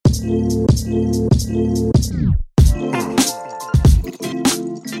Gavin,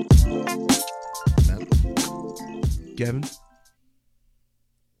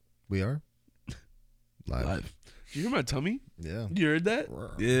 We are live. Did you hear my tummy? Yeah. You heard that?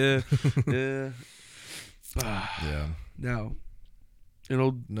 Yeah. Yeah. Now,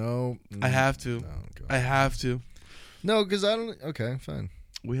 it'll. No. I have to. No, go I on. have to. No, because I don't. Okay, fine.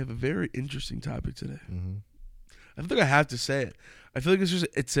 We have a very interesting topic today. Mm-hmm. I think I have to say it. I feel like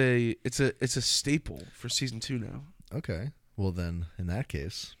it's a staple for season 2 now. Okay. Well, then, in that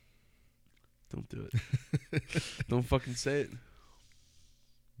case, Don't do it. Don't fucking say it.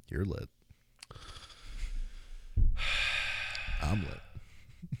 you're lit. I'm lit.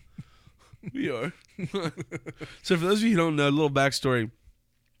 We are. So for those of you who don't know, a little backstory.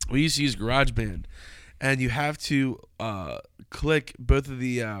 We used to use GarageBand, and you have to click both of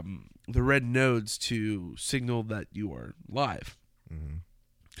the red nodes to signal that you are live. Mm-hmm.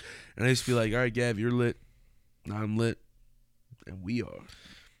 And I used to be like, all right, Gav, you're lit. I'm lit. And we are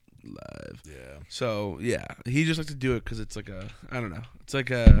live. Yeah. So, yeah. He just likes to do it because it's like a, I don't know. It's like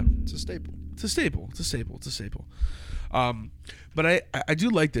a... It's a staple. It's a staple. It's a staple. It's a staple. But I do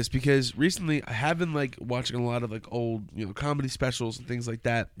like this because recently I have been like watching a lot of like old, comedy specials and things like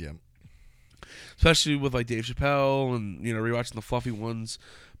that. Yeah. Especially with like Dave Chappelle and, rewatching the fluffy ones.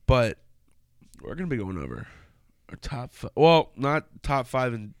 But we're going to be going over our top five. Well, not top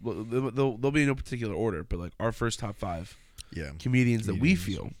 5. And they'll be in no particular order, but like our first top 5 Yeah. comedians that we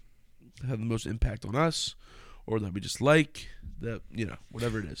feel have the most impact on us or that we just like, that,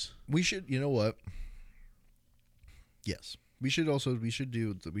 whatever it is. We should, you know what? Yes. We should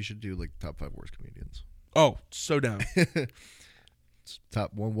do like top 5 worst comedians. Oh, so down. It's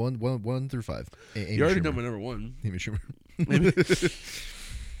top one through 5. You already know my number 1. Amy Schumer. Maybe.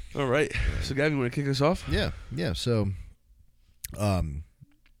 All right. So, Gavin, you want to kick us off? Yeah. Yeah. So,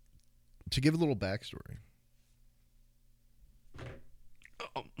 to give a little backstory.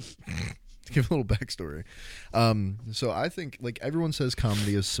 So I think like everyone says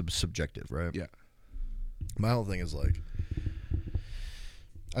comedy is subjective, right? Yeah. My whole thing is like,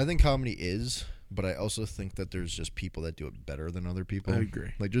 I think comedy is, but I also think that there's just people that do it better than other people. I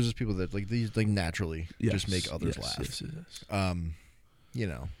agree. Like there's just people that like these like naturally just make others yes, laugh.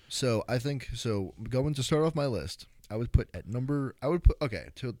 Yes. So I think going to start off my list, to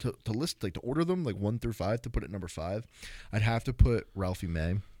list like to order them like 1 through 5 to put at number 5, I'd have to put Ralphie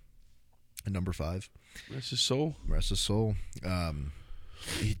May at number 5. Rest his soul.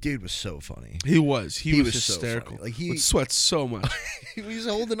 Dude was so funny. He was hysterical. So funny. Like he would sweat so much. He was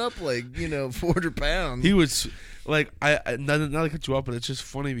holding up like 400 pounds. He was like I not to cut you off, but it's just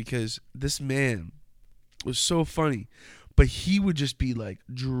funny because this man was so funny, but he would just be like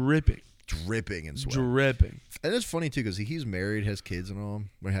dripping in sweat. And it's funny too because he's married, has kids and all.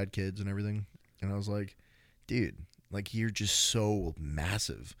 I had kids and everything, and I was like, dude, like you're just so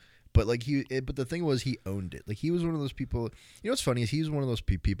massive. But like but the thing was he owned it. Like he was one of those people. You know what's funny is he was one of those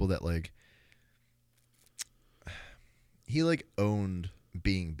people that like he like owned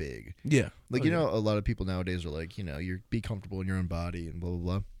being big. Yeah. Like a lot of people nowadays are like you're be comfortable in your own body and blah blah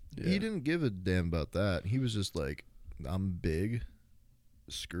blah. Yeah. He didn't give a damn about that. He was just like, I'm big.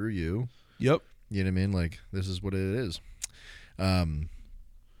 Screw you. Yep. You know what I mean? Like this is what it is.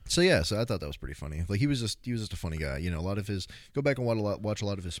 So I thought that was pretty funny. Like he was just a funny guy. A lot of his go back and watch a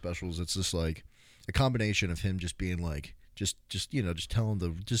lot of his specials. It's just like a combination of him just being like just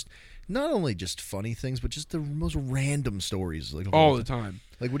telling not only just funny things, but just the most random stories like all the time.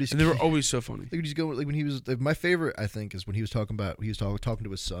 Like what he's and they were always so funny. Like when he's going, like when he was my favorite I think is when he was talking to his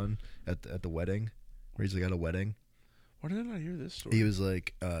son at the wedding where he's like at a wedding. Why did I not hear this story? He was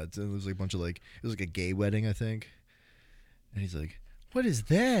like it was like a bunch of like it was like a gay wedding I think, and he's like, what is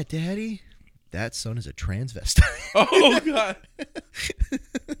that, Daddy? That son is a transvestite. Oh God!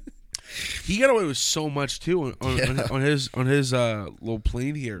 He got away with so much too on his little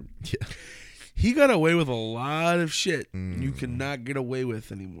plane here. Yeah, he got away with a lot of shit you cannot get away with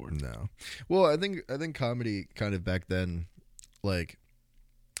anymore. No. Well, I think comedy kind of back then, like,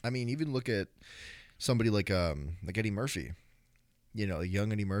 I mean, even look at somebody like Eddie Murphy.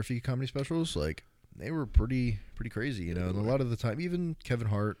 Young Eddie Murphy comedy specials like. They were pretty crazy, and a lot of the time, even Kevin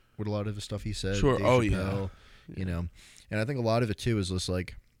Hart with a lot of the stuff he said. Sure. Dave Chappelle, yeah. And I think a lot of it too is just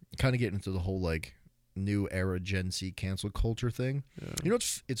like kind of getting into the whole like new era Gen Z cancel culture thing. Yeah.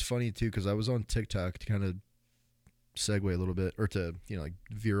 It's funny too because I was on TikTok to kind of segue a little bit or to like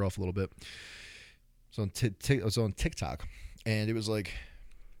veer off a little bit. So I was on TikTok, and it was like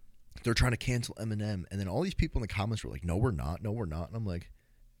they're trying to cancel Eminem, and then all these people in the comments were like, "No, we're not. No, we're not." And I'm like,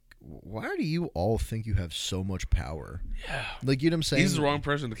 why do you all think you have so much power? Yeah. Like, you know what I'm saying? He's the wrong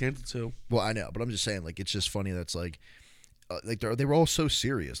person to cancel too. Well, I know, but I'm just saying, like, it's just funny that's like they were all so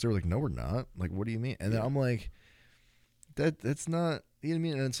serious. They were like, no, we're not. Like, what do you mean? And then I'm like, that's not, you know what I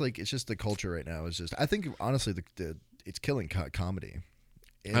mean? And it's like, it's just the culture right now is just, I think honestly, it's killing comedy.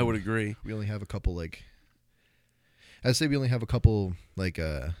 And I would agree. we only have a couple I'd say we only have a couple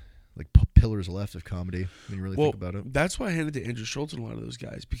pillars left of comedy when you really think about it. That's why I handed to Andrew Schultz and a lot of those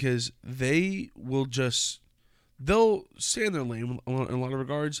guys, because they'll stay in their lane in a lot of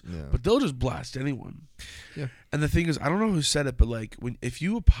regards, but they'll just blast anyone. Yeah. And the thing is, I don't know who said it, but like if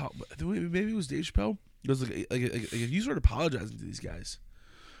you maybe it was Dave Chappelle. It was like if you start apologizing to these guys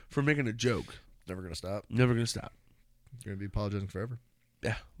for making a joke, Never gonna stop. You're You're gonna be apologizing forever.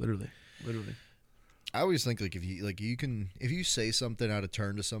 Yeah, literally. I always think if you say something out of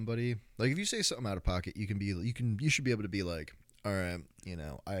turn to somebody, like if you say something out of pocket, you should be able to be like, all right,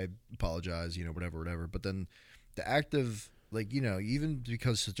 I apologize, whatever. But then the act of even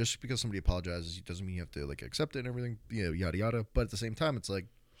because somebody apologizes, it doesn't mean you have to like accept it and everything, yada yada. But at the same time, it's like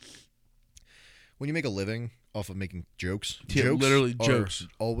when you make a living off of making jokes, jokes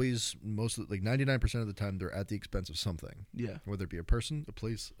always 99% of the time they're at the expense of something. Yeah. Whether it be a person, a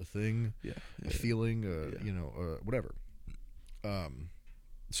place, a thing, a feeling, whatever.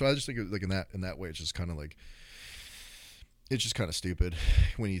 So I just think like in that way, it's just kind of like, it's just kind of stupid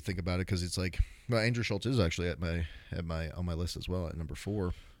when you think about it, because it's like, well, Andrew Schultz is actually on my list as well at number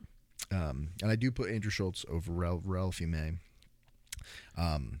 4, and I do put Andrew Schultz over Ralphie May.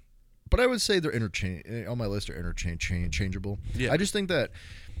 But I would say they're on my list are interchangeable. Yeah. I just think that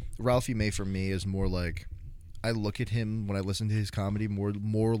Ralphie May for me is more like, I look at him when I listen to his comedy more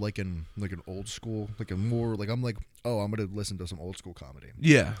like an old school, I'm like, oh, I'm gonna listen to some old school comedy.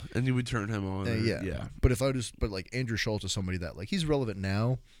 Yeah, and you would turn him on. Yeah. But like Andrew Schultz is somebody that like he's relevant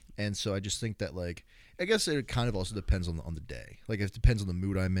now, and so I just think that like, I guess it kind of also depends on the day. Like it depends on the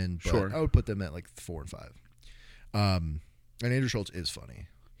mood I'm in. But sure. I would put them at like 4 and 5. And Andrew Schultz is funny.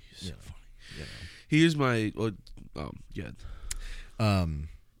 He's so funny. He is my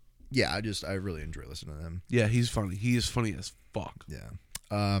yeah, I really enjoy listening to him. Yeah, he's funny. He is funny as fuck. Yeah.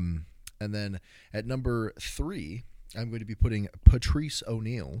 And then at number 3, I'm going to be putting Patrice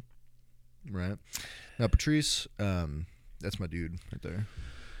O'Neal. Right now, Patrice, that's my dude right there.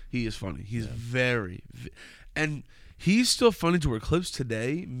 He is funny. He's and he's still funny to where clips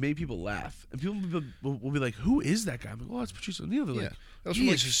today make people laugh, and people will be like, "Who is that guy?" I'm like, "Oh, it's Patrice O'Neal." They're like, that was from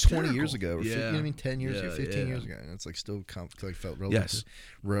like 20 years ago, or 10 years ago, 15 years ago, and it's like still felt relevant. Yes,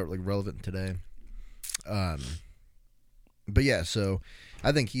 relevant today. But yeah, so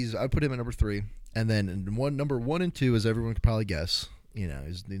I think I put him at number 3, and then number 1 and 2, as everyone could probably guess,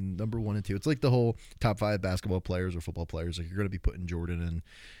 is the number 1 and 2. It's like the whole top 5 basketball players or football players. Like you're going to be putting Jordan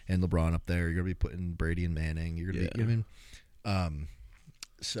and LeBron up there. You're going to be putting Brady and Manning. You're going to be, you know what I mean?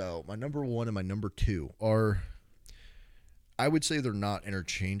 So my number 1 and my number 2 are, I would say they're not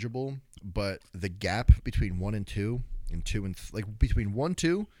interchangeable, but the gap between 1 and 2 and 2 and like between 1,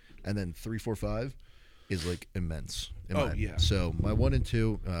 2, and then 3, 4, 5 is like immense. Yeah. So my 1 and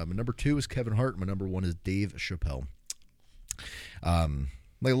 2, my number 2 is Kevin Hart. My number 1 is Dave Chappelle. It's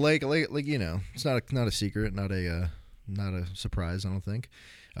not a secret, not a surprise. I don't think.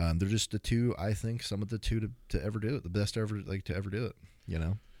 They're just the two. I think some of the two to ever do it, the best ever to ever do it.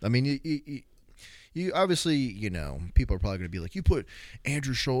 I mean, you obviously, people are probably going to be like, you put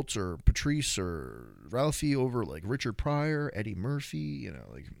Andrew Schultz or Patrice or Ralphie over like Richard Pryor, Eddie Murphy,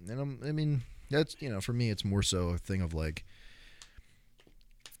 and that's, for me, it's more so a thing of like,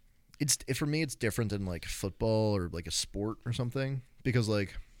 for me, it's different than like football or like a sport or something, because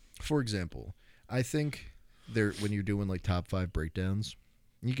like, for example, I think when you're doing like top 5 breakdowns,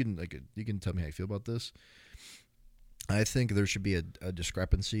 you can tell me how you feel about this. I think there should be a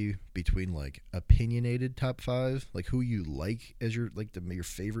discrepancy between like opinionated top 5, like who you like as your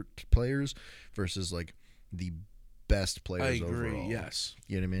favorite players, versus like the best players overall. I agree. Yes.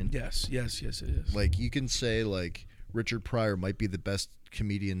 You know what I mean? Yes, it is. Like you can say like Richard Pryor might be the best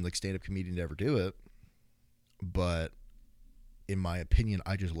comedian, like stand-up comedian to ever do it, but in my opinion,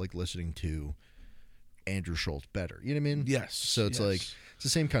 I just like listening to Andrew Schultz better. You know what I mean? Yes. So it's like, it's the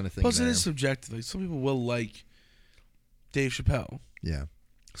same kind of thing. Plus, it is subjective. Like, some people will like Dave Chappelle. Yeah.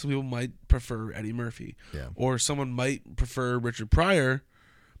 Some people might prefer Eddie Murphy. Yeah. Or someone might prefer Richard Pryor,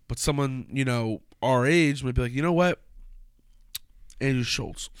 but someone, our age might be like, you know what? Andrew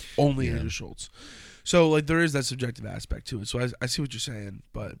Schultz. Only Andrew Schultz. So, like, there is that subjective aspect to it. So I see what you're saying,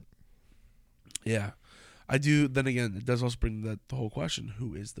 but yeah. I do. Then again, it does also bring the whole question: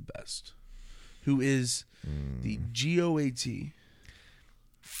 who is the best? Who is the GOAT?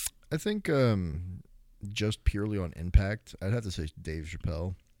 I think just purely on impact, I'd have to say Dave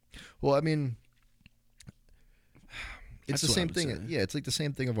Chappelle. Well, I mean, it's That's the what I same would thing. say. Yeah, it's like the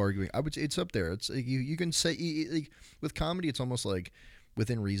same thing of arguing. I would say it's up there. It's like you can say like, with comedy, it's almost like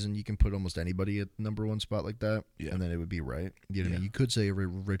within reason you can put almost anybody at number one spot like that, Yeah. and then it would be right. You know what I Yeah. mean? You could say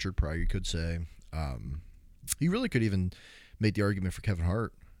Richard Pryor. You could say you really could even make the argument for Kevin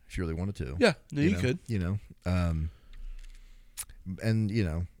Hart if you really wanted to. Yeah, no, you know, could. You know, and you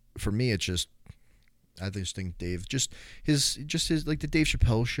know, for me, it's just I just think Dave just his like the Dave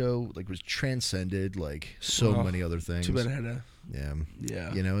Chappelle show like was transcended like so Well, many other things. Too bad I had a.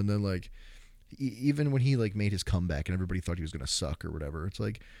 Yeah, you know, and then like even when he like made his comeback and everybody thought he was gonna suck or whatever, it's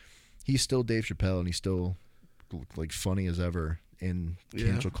like he's still Dave Chappelle and he's still like funny as ever in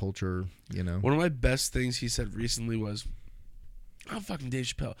cancel culture. You know, One of my best things he said recently was, "I'm fucking Dave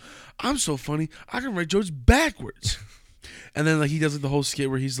Chappelle. I'm so funny. I can write jokes backwards." And then like he does like the whole skit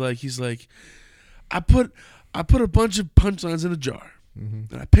where he's like, I put a bunch of punchlines in a jar, and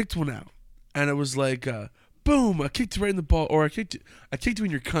I picked one out, and it was like, boom! I kicked you right in the ball, or I kicked you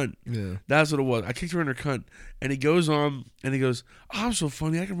in your cunt. yeah. That's what it was. I kicked her in her cunt. And he goes on and he goes, oh, I'm so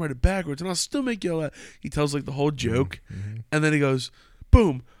funny. I can write it backwards and I'll still make you laugh. He tells like the whole joke. And then he goes,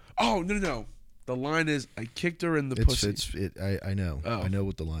 boom. Oh, no. The line is, I kicked her in the pussy. I know. Oh. I know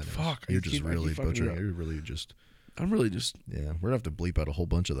what the line is. Fuck, You're I just keep really fucking it butchering up. it. You're really just I'm really just, yeah. We're gonna have to bleep out a whole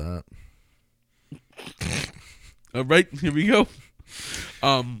bunch of that. all right, here we go.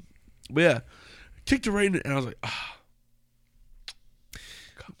 But yeah, kicked her right in it. And I was like,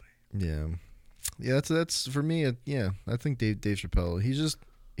 comedy. Yeah. That's for me. Yeah, I think Dave Chappelle. He's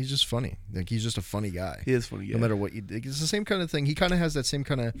just funny. Like he's just a funny guy. He is funny. Yeah. No matter what you, it's the same kind of thing. He kind of has that same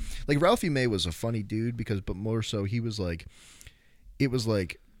kind of like Ralphie May was a funny dude but more so he was like, it was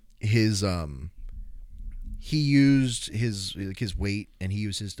like his he used his weight and he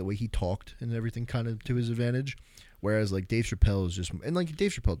used the way he talked and everything kind of to his advantage. Whereas like Dave Chappelle is just, and like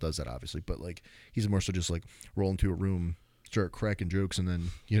Dave Chappelle does that obviously, but like he's more so just like roll into a room, start cracking jokes, and then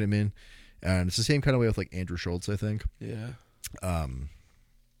you know what I mean. And it's the same kind of way with like Andrew Schultz, I think. Yeah.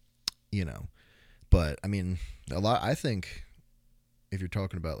 You know, but I mean, I think if you're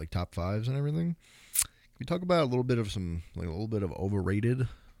talking about like top fives and everything, we talk about a little bit of overrated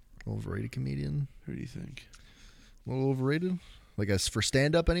comedian. Who do you think? A little overrated, like as for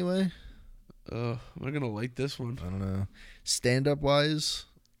stand up anyway. Am I gonna like this one? I don't know. Stand up wise,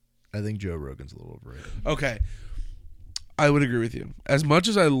 I think Joe Rogan's a little overrated. Okay. I would agree with you. As much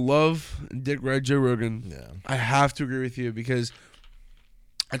as I love and dick ride Joe Rogan, Yeah. I have to agree with you because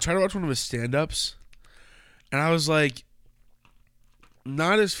I tried to watch one of his stand-ups, and I was like,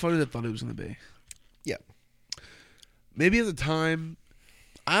 not as funny as I thought it was going to be. Yeah. Maybe at the time,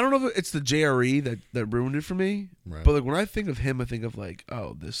 I don't know if it's the JRE that ruined it for me, Right. but like when I think of him, I think of like,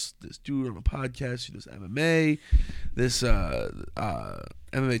 oh, this dude on a podcast who does MMA, this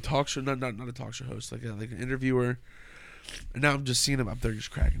MMA talk show, not a talk show host, like an interviewer, and now I'm just seeing him up there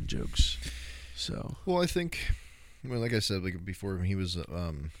just cracking jokes. So Well, I think, like I said, like before, when he was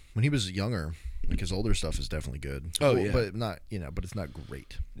younger, like his older stuff is definitely good. Oh, Well, yeah. but not but it's not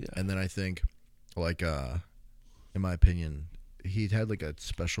great. yeah, And then I think, like, in my opinion, he had like a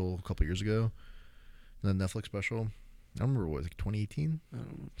special a couple years ago, the Netflix special. I don't remember what was it, 2018, I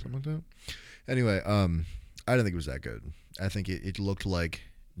don't know. something like that. Anyway, I don't think it was that good. I think it looked like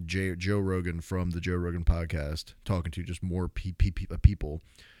Joe Rogan from the Joe Rogan podcast talking to just more people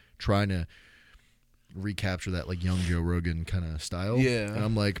trying to recapture that like young Joe Rogan kind of style. Yeah. And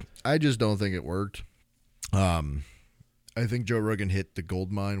I'm like, I just don't think it worked. I think Joe Rogan hit the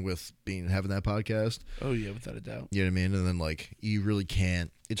gold mine with having that podcast. Oh yeah, without a doubt. You know what I mean? And then like you really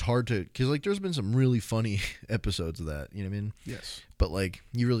can't. It's hard to because like there's been some really funny episodes of that. You know what I mean? Yes. But like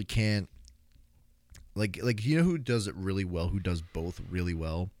you really can't. Like you know who does it really well? Who does both really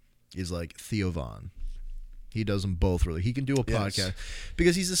well? Is like Theo Von. He does them both really. He can do a podcast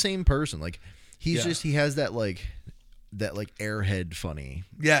because he's the same person. Like he's just he has that like airhead funny.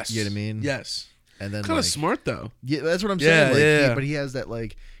 Yes. You know what I mean? Yes. And then Kind of like, smart though. yeah, that's what I'm Yeah, saying. Like, yeah. but he has that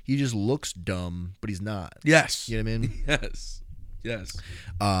like he just looks dumb, but he's not. Yes. You know what I mean? Yes. Yes.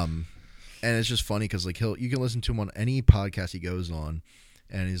 And it's just funny because like you can listen to him on any podcast he goes on,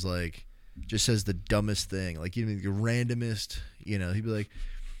 and he's like just says the dumbest thing, like you know, the randomest. You know, he'd be like,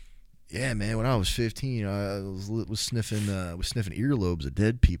 "Yeah, man, when I was 15, I was sniffing earlobes of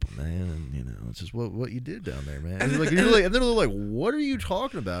dead people, man, and you know, it's just what you did down there, man." And, and then they're like, "What are you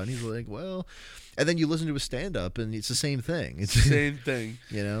talking about?" And he's like, "Well," and then you listen to his stand up, and it's the same thing. It's Same thing.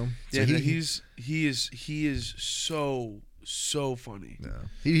 you know. Yeah, So no, he is so So funny. Yeah.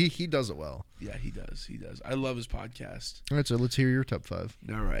 He does it well. Yeah, he does. He does. I love his podcast. All right, so let's hear your top 5.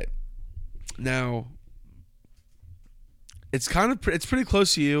 All right. Now, it's it's pretty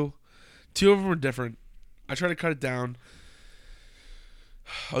close to you. 2 of them are different. I try to cut it down.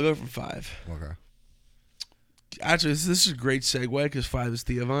 I'll go from 5. Okay. Actually, this is a great segue because 5 is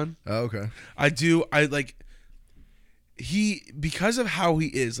Theovan. Oh, okay. Because of how he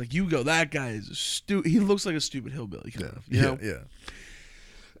is, like you go, that guy is he looks like a stupid hillbilly kind of, you know? Yeah.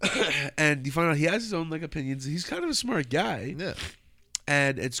 And you find out he has his own like opinions. He's kind of a smart guy. Yeah.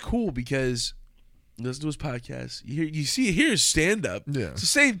 And it's cool because you listen to his podcast, you hear his stand up. Yeah. It's the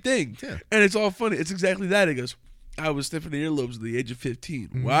same thing. Yeah. And it's all funny. It's exactly that. He goes, I was sniffing the earlobes at the age of 15.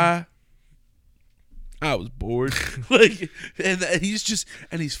 Mm-hmm. Why? I was bored. and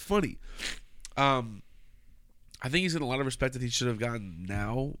he's funny. I think he's in a lot of respect that he should have gotten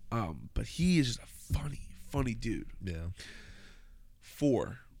now. But he is just a funny dude. Yeah.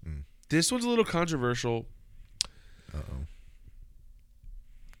 4. This one's a little controversial. Uh-oh.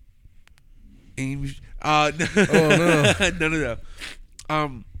 Oh no.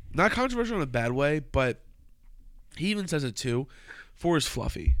 No. Not controversial in a bad way, but he even says it too. 4 is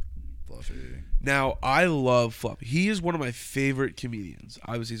Fluffy. Now, I love Fluffy. He is one of my favorite comedians.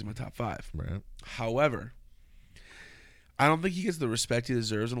 Obviously, he's in my top 5. Right. However, I don't think he gets the respect he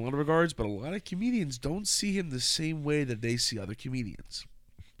deserves in a lot of regards, but a lot of comedians don't see him the same way that they see other comedians.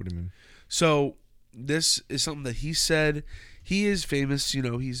 What do you mean? So, this is something that he said. He is famous, you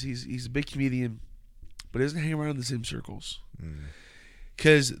know, he's a big comedian, but he doesn't hang around in the same circles.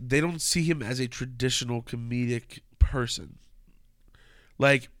 Because they don't see him as a traditional comedic person.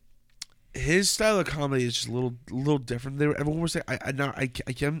 Like, his style of comedy is just a little different. Everyone was saying, I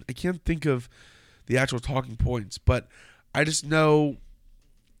can't think of the actual talking points, but I just know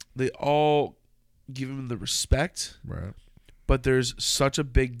they all give him the respect. Right. But there's such a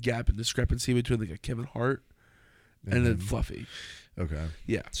big gap and discrepancy between like a Kevin Hart and then Fluffy. Okay.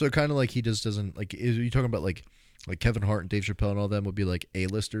 Yeah. So kind of like he just doesn't like. Are you talking about like Kevin Hart and Dave Chappelle and all them would be like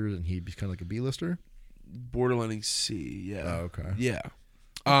A-listers and he'd be kind of like a B-lister? Borderlining C. Yeah. Oh, okay. Yeah.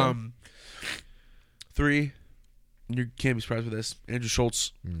 Okay. 3. You can't be surprised with this. Andrew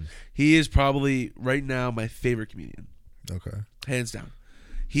Schultz. He is probably right now my favorite comedian. Okay. Hands down.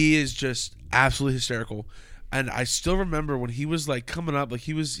 He is just absolutely hysterical. And I still remember when he was like coming up, like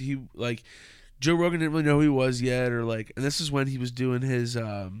he like Joe Rogan didn't really know who he was yet, or like, and this is when he was doing his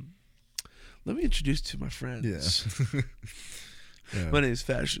let me introduce to my friends. Yeah. My name is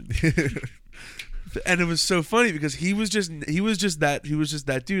Fashion. And it was so funny because he was just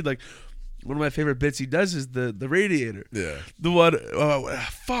that dude. Like, one of my favorite bits he does is the radiator. Yeah. The one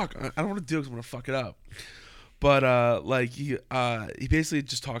fuck. I don't want to do it because I'm gonna fuck it up. But like he basically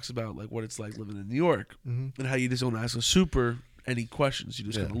just talks about like what it's like living in New York and how you just don't ask a super any questions. You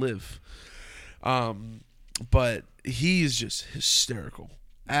just kind of live. But he's just hysterical,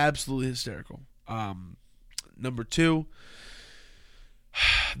 absolutely hysterical. Number 2.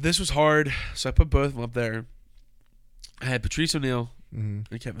 This was hard, so I put both of them up there. I had Patrice O'Neal and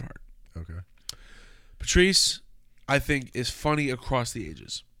Kevin Hart. Okay. Patrice, I think, is funny across the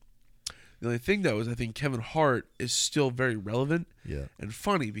ages. The only thing, though, is I think Kevin Hart is still very relevant and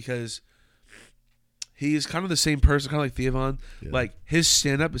funny because he is kind of the same person, kind of like Theovan. Yeah. Like, his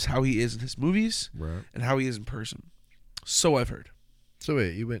stand-up is how he is in his movies and how he is in person. So I've heard. So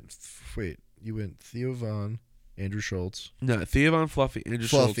you went Theovan, Andrew Schultz. No, Theovan, Fluffy, Andrew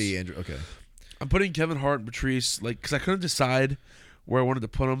Schultz. Andrew, okay. I'm putting Kevin Hart and Patrice, like, because I couldn't decide where I wanted to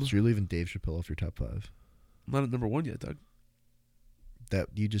put them. So you're leaving Dave Chappelle off your top 5? I'm not at number 1 yet, Doug. That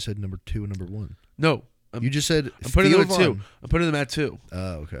you just said number 2 and number 1. No. You just said I'm putting them at 2. I'm putting them at 2.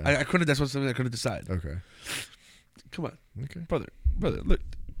 Oh, okay. I couldn't. That's something I couldn't decide. Okay. Come on. Okay. Brother, look.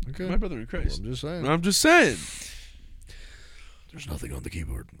 Okay. My brother in Christ. Well, I'm just saying. There's nothing on the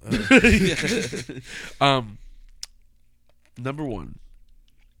keyboard. Number 1,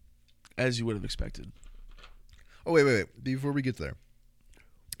 as you would have expected. Oh, wait. Before we get there,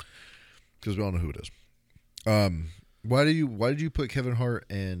 because we all know who it is. Why did you put Kevin Hart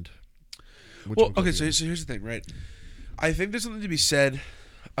and? Well, okay. So here's the thing, right? I think there's something to be said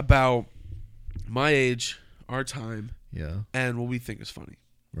about my age, our time, and what we think is funny.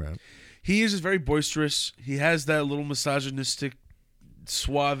 Right. He is just very boisterous. He has that little misogynistic,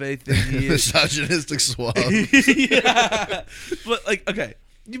 suave thing. He is. Misogynistic suave. Yeah. But like, okay,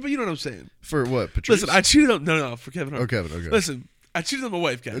 but you know what I'm saying. For what? Patrice? Listen, I cheated on no for Kevin Hart. Oh, Kevin. Okay. Listen, I cheated on my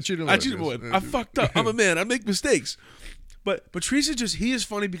wife, guys. I cheated on my wife. I fucked up. I'm a man. I make mistakes. But Patrice is he is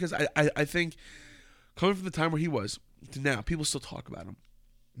funny because I think coming from the time where he was to now, people still talk about him.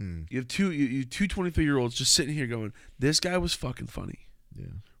 Mm. You have two 23-year-olds just sitting here going, "This guy was fucking funny," Yeah.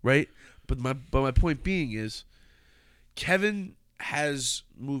 right? But my point being is, Kevin has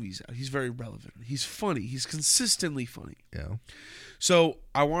movies out. He's very relevant. He's funny. He's consistently funny. Yeah. So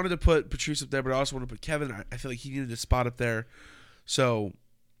I wanted to put Patrice up there, but I also want to put Kevin. I feel like he needed a spot up there, so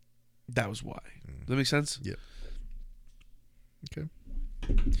that was why. Does that make sense? Yeah. Okay.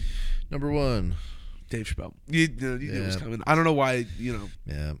 Number 1. Dave Chappelle. You knew it was Yeah. coming. I don't know why. Yeah.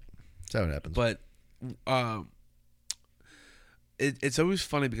 That's how it happens. But it's always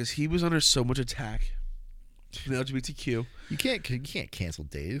funny because he was under so much attack from the LGBTQ. you can't cancel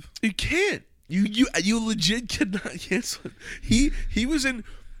Dave. You can't. You legit cannot cancel it. He was in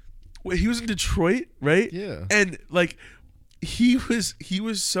Detroit, right? Yeah. And like he was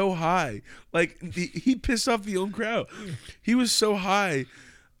so high. Like he pissed off the own crowd. He was so high.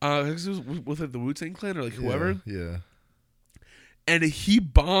 It was with like the Wu-Tang Clan or like whoever. Yeah. And he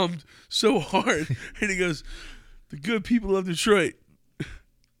bombed so hard. And he goes, "The good people of Detroit,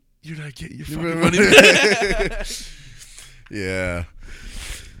 you're not getting your fucking money back." Yeah.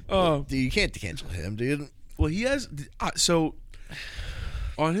 Oh, Dude, you can't cancel him, dude. well, he has. So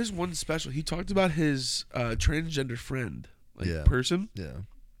on his one special, he talked about his transgender friend, Yeah. person. Yeah.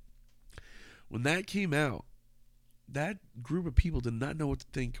 When that came out, that group of people did not know what to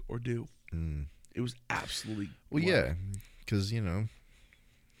think or do. Mm. It was absolutely Well, wild. yeah, because they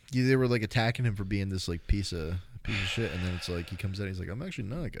were like attacking him for being this like piece of shit, and then it's like he comes out, and he's like, "I'm actually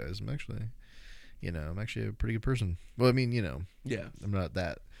not, guys. I'm actually a pretty good person." Well, I mean, Yeah. I'm not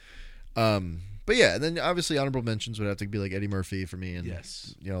that. But yeah, and then obviously honorable mentions would have to be like Eddie Murphy for me, and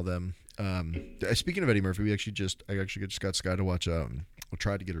Yes. them. Speaking of Eddie Murphy, I actually just got Sky to watch. I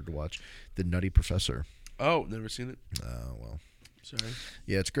tried to get her to watch The Nutty Professor. Oh, never seen it. Well. Sorry.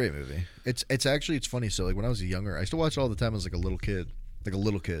 Yeah, it's a great movie. It's funny. So like when I was younger, I used to watch it all the time as like a little kid, like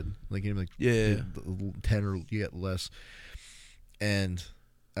Yeah. 10 or yet less. And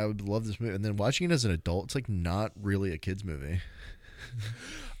I would love this movie. And then watching it as an adult, it's like not really a kid's movie.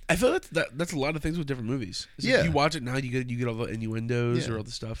 I feel that's a lot of things with different movies. It's like Yeah. you watch it now, you get all the innuendos Yeah. or all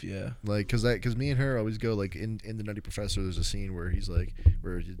the stuff. Yeah. Like because me and her always go like in The Nutty Professor. There's a scene where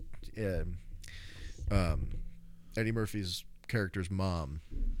Eddie Murphy's character's mom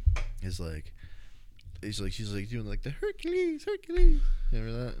is like. She's like doing like the Hercules.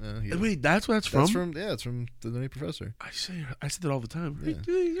 Remember that? No, yeah. Wait, that's what that's from? It's from The Nutty Professor. I say that all the time. Yeah.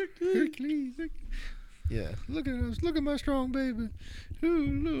 Hercules. Yeah. Look at us. Look at my strong baby. Oh,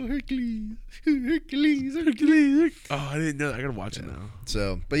 little Hercules. Hercules. Oh, I didn't know that. I gotta watch it now.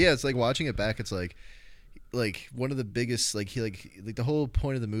 So, but yeah, it's like watching it back. It's like one of the biggest the whole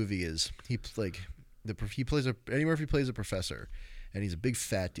point of the movie is Eddie Murphy plays a professor, and he's a big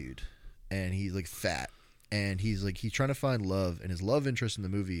fat dude. And he's like fat, and he's trying to find love, and his love interest in the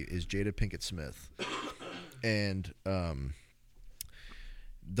movie is Jada Pinkett Smith. And the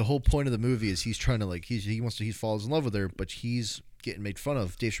whole point of the movie is he's trying to he falls in love with her, but he's getting made fun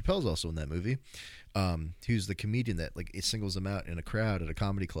of. Dave Chappelle's also in that movie. Who's the comedian that like it singles him out in a crowd at a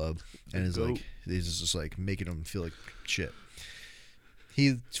comedy club, and he's just like making him feel like shit.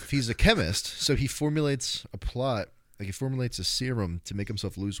 He's a chemist, so he formulates a plot. Like he formulates a serum to make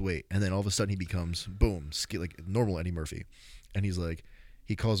himself lose weight, and then all of a sudden he becomes like normal Eddie Murphy, and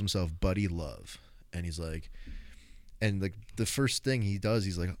he calls himself Buddy Love, and he's like, and like the first thing he does,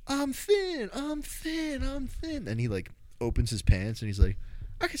 he's like, I'm thin, and he like opens his pants, and he's like,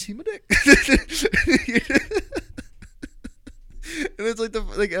 I can see my dick, and it's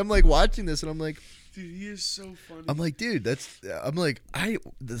like I'm like watching this, and I'm like. Dude, he is so funny. I'm like, dude, there's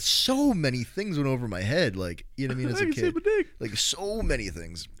so many things went over my head, like, you know what I mean, as a kid, like so many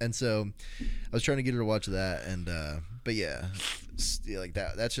things, and so I was trying to get her to watch that, and but yeah, like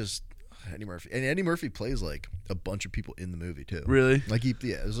that's just Eddie Murphy, and Eddie Murphy plays like a bunch of people in the movie too. Really? Like it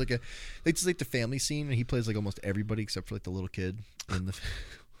was like it's like the family scene, and he plays like almost everybody except for like the little kid in the.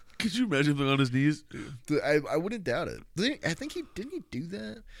 Could you imagine him on his knees? I wouldn't doubt it. I think he do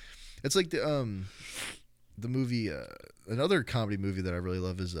that. It's like the movie, another comedy movie that I really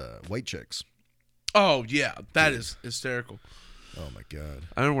love is White Chicks. Oh yeah, that is hysterical. Oh my god!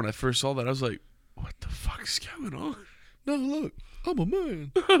 I remember when I first saw that, I was like, "What the fuck is going on?" No, look, I'm a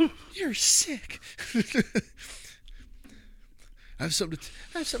man. You're sick. I have something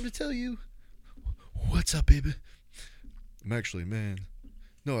to tell you. What's up, baby? I'm actually a man.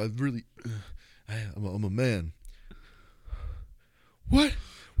 No, I'm a man. What?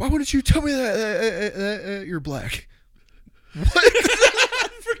 Why wouldn't you tell me that you're black? What? I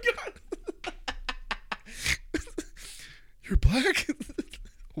forgot. You're black?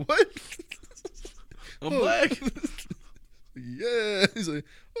 What? I'm black. yeah. He's like,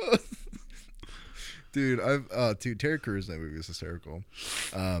 dude, Terry Crews in that movie was hysterical.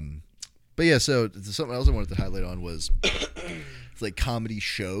 But yeah, so something else I wanted to highlight on was like comedy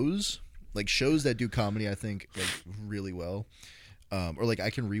shows, like shows that do comedy. I think like really well, or like I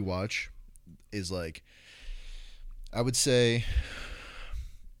can rewatch is like I would say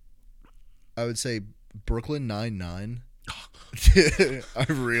Brooklyn Nine-Nine. I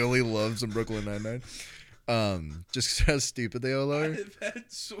really love some Brooklyn Nine-Nine. Just how stupid they all are. I've had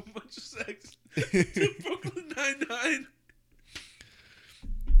so much sex to Brooklyn Nine-Nine.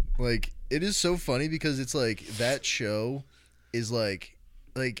 Like, it is so funny because it's like that show is like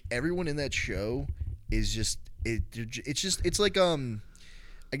everyone in that show is just it's like I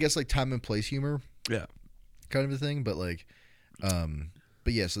guess like time and place humor. Yeah. Kind of a thing, but like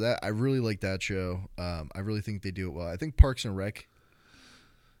but yeah, so that I really like that show. I really think they do it well. I think Parks and Rec.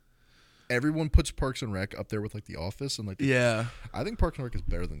 Everyone puts Parks and Rec up there with like The Office and like Yeah. I think Parks and Rec is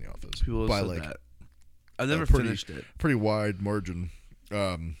better than The Office. People have by said like that. I never pretty- finished it. pretty wide margin.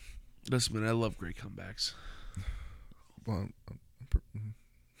 Listen, man, I love great comebacks. Well,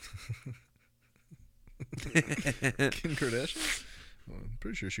 Kim Kardashian. Well, I'm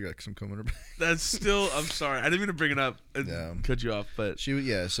pretty sure she got some coming her back. That's still. I'm sorry, I didn't mean to bring it up and Yeah. cut you off, but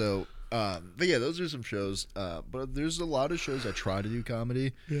Yeah. So, but yeah, those are some shows. But there's a lot of shows that try to do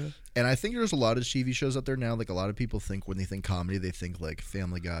comedy. yeah, And I think there's a lot of TV shows out there now. Like a lot of people think when they think comedy, they think like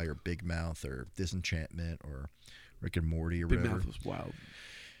Family Guy or Big Mouth or Disenchantment or Rick and Morty or Big whatever. Mouth was wild.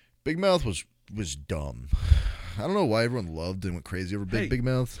 Big Mouth was dumb. I don't know why everyone loved and went crazy over Hey. Big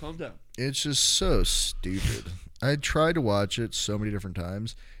Mouth. Calm down. It's just so stupid. I tried to watch it so many different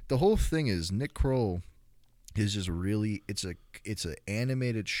times. The whole thing is Nick Kroll is just really it's an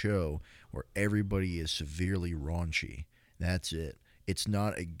animated show where everybody is severely raunchy. That's it. It's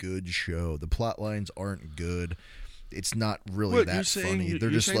not a good show. The plot lines aren't good. It's not really What that you're saying? funny. They're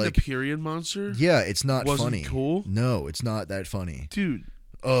You're just saying like, the period monster, yeah, it's not wasn't funny. cool? No, it's not that funny. dude.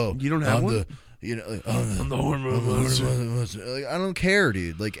 Oh, You don't have on one? the, you know, like, on I'm the hormone monster. Like, I don't care,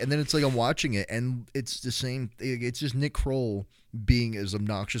 dude. Like, and then it's like I'm watching it, and it's the same. It's just Nick Kroll being as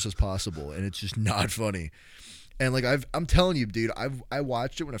obnoxious as possible, and it's just not funny. And like I'm telling you, dude, I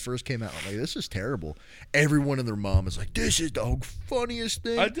watched it when it first came out. I'm like, this is terrible. Everyone and their mom is like, this is the funniest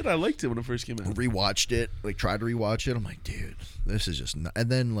thing. I liked it when it first came out. Rewatched it, like tried to rewatch it. I'm like, dude, this is just not. And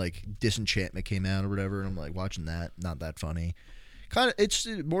then like Disenchantment came out or whatever, and I'm like watching that, not that funny. Kind of, it's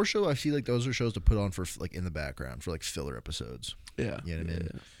more so. I feel like those are shows to put on for like in the background for like filler episodes. Yeah, You know what I mean?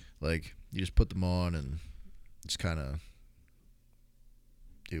 yeah. Like you just put them on and just kind of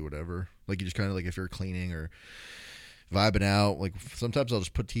do whatever. Like you just kind of like if you're cleaning or vibing out. Like sometimes I'll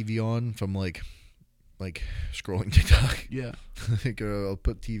just put TV on if I'm like scrolling TikTok. Yeah. Like I'll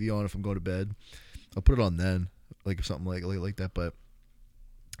put TV on if I'm going to bed. I'll put it on then, like something like that. But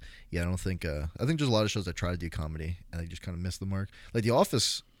yeah, I don't think. I think there's a lot of shows that try to do comedy and they just kind of miss the mark. Like The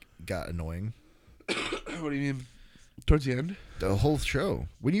Office got annoying. What do you mean? Towards the end? The whole show.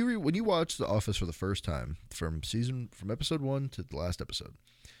 When you watch The Office for the first time from episode 1 to the last episode,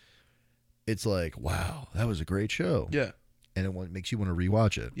 it's like, wow, that was a great show. Yeah. And it makes you want to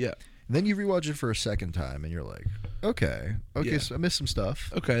rewatch it. Yeah. And then you rewatch it for a second time, and you're like, okay, Yeah. so I missed some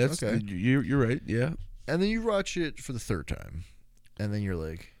stuff. Okay, that's Okay. You're right. Yeah. And then you watch it for the third time, and then you're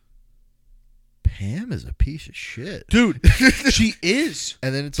like, Pam is a piece of shit, Dude, she is.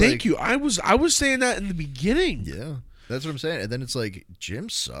 And then it's Thank like, you. I was saying that in the beginning. yeah, that's what I'm saying. And then it's like, Jim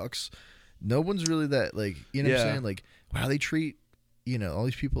sucks. No one's really that, like, you know what I'm Yeah. saying? Like, wow, they treat, all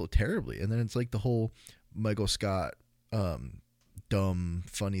these people terribly. And then it's like the whole Michael Scott, dumb,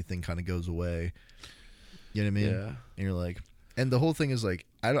 funny thing kind of goes away. You know what I mean? Yeah. And you're like, and the whole thing is like,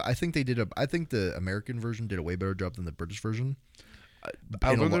 I think the American version did a way better job than the British version. I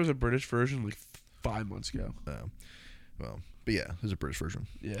In a learned lo- there was a British version like 5 months ago. Well, but yeah, there's a British version.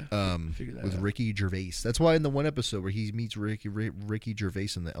 Yeah. Figured that With out. Ricky Gervais. That's why in the one episode where he meets Ricky Gervais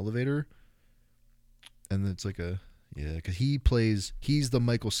in the elevator, and it's like because he's the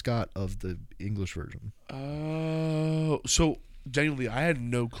Michael Scott of the English version. Oh, so genuinely, I had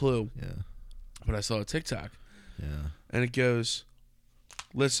no clue, Yeah, but I saw a TikTok, yeah. and it goes,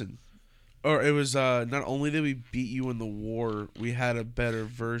 "Listen," or it was not only did we beat you in the war, we had a better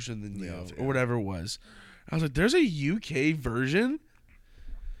version than you, Yeah. or whatever it was. I was like, "There's a UK version."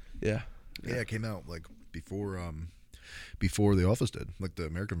 Yeah. Yeah, it came out like before The Office did, like the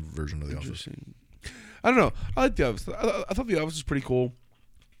American version of The Office. Interesting. I don't know. I like The Office. I thought The Office was pretty cool.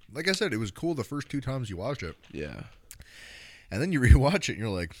 Like I said, it was cool the first 2 times you watched it, Yeah. and then you rewatch it, and you're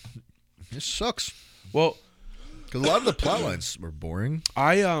like, this sucks. Well, Because a lot of the plot lines were boring.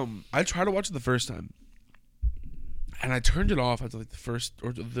 I tried to watch it the first time. And I turned it off after like the first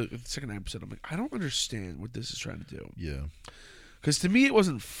or the second episode. I'm like, I don't understand what this is trying to do. Yeah. Because to me, it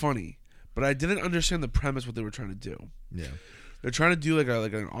wasn't funny, but I didn't understand the premise what they were trying to do. Yeah. They're trying to do like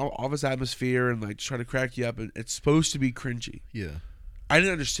an office atmosphere and like try to crack you up, and it's supposed to be cringy. Yeah. I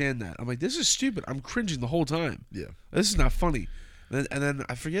didn't understand that. I'm like, this is stupid. I'm cringing the whole time. Yeah. This is not funny. And then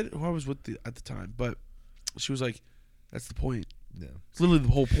I forget who I was with at the time, but she was like, that's the point. Yeah. It's literally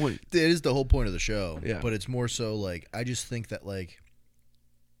the whole point. It is the whole point of the show. Yeah. But it's more so like I just think that like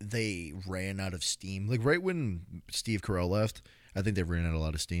they ran out of steam. Like right when Steve Carell left, I think they ran out a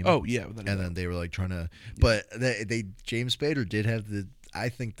lot of steam. Oh yeah. And then they were like trying to, but they James Spader did have I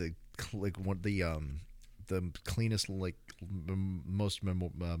think the cleanest like most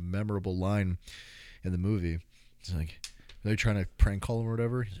memorable line in the movie. It's like they're trying to prank call him or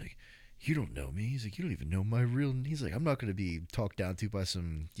whatever. He's like, you don't know me. He's like, you don't even know my real. He's like, I'm not going to be talked down to by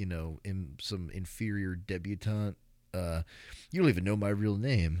some some inferior debutante. You don't even know my real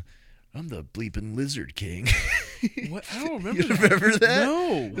name. I'm the bleeping Lizard King. What? I don't remember. You remember that?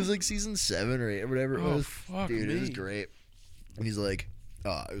 No. It was like season 7 or 8 or whatever it was. Fuck dude, me. it was great. And he's like,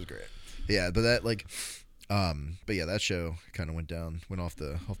 oh, it was great. Yeah, but that like, but yeah, that show kind of went off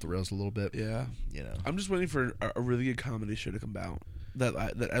the rails a little bit. Yeah. You know, I'm just waiting for a really good comedy show to come out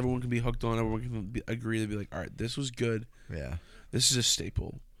that everyone can be hooked on. Everyone can agree to be like, all right, this was good. Yeah. This is a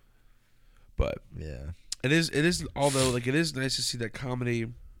staple. But yeah, it is. Although like it is nice to see that comedy,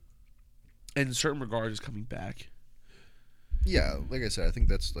 in certain regards, is coming back. yeah. Like I said, I think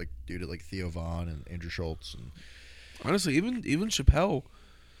that's like due to like Theo Von and Andrew Schultz and Honestly, even Chappelle,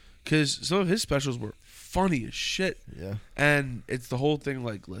 because some of his specials were funny as shit. yeah, And it's the whole thing.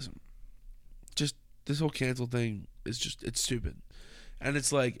 Like, listen, just this whole cancel thing is just it's stupid, and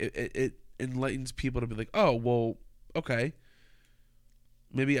it's like it enlightens people to be like, oh well, okay,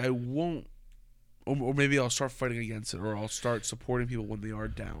 maybe I won't. Or maybe I'll start fighting against it, or I'll start supporting people when they are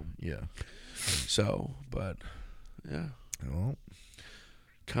down. yeah. So, but yeah, Well,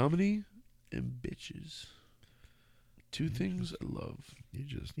 comedy and bitches, two things I love. you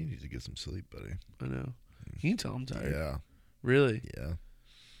need to get some sleep, buddy. I know. Can you tell I'm tired? Yeah, Really? yeah.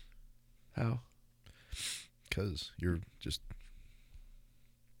 How? Because you're just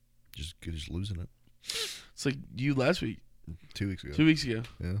losing it. It's like you last week, 2 weeks ago. 2 weeks ago.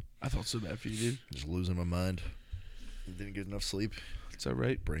 Yeah, I felt so bad for you, dude. just losing my mind. Didn't get enough sleep. It's all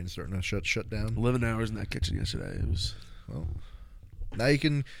right. Brain's starting to shut down. 11 hours in that kitchen yesterday. It was. Well, now you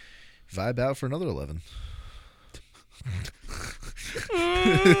can vibe out for another 11. All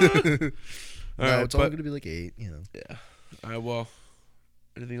No, right, it's all but- going to be like 8, you know. Yeah. All right, well,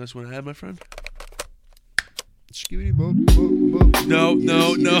 anything else you want to add, my friend? Skibidi bop, bop, bop. No, Yes,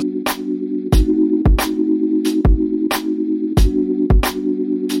 no, yes. no.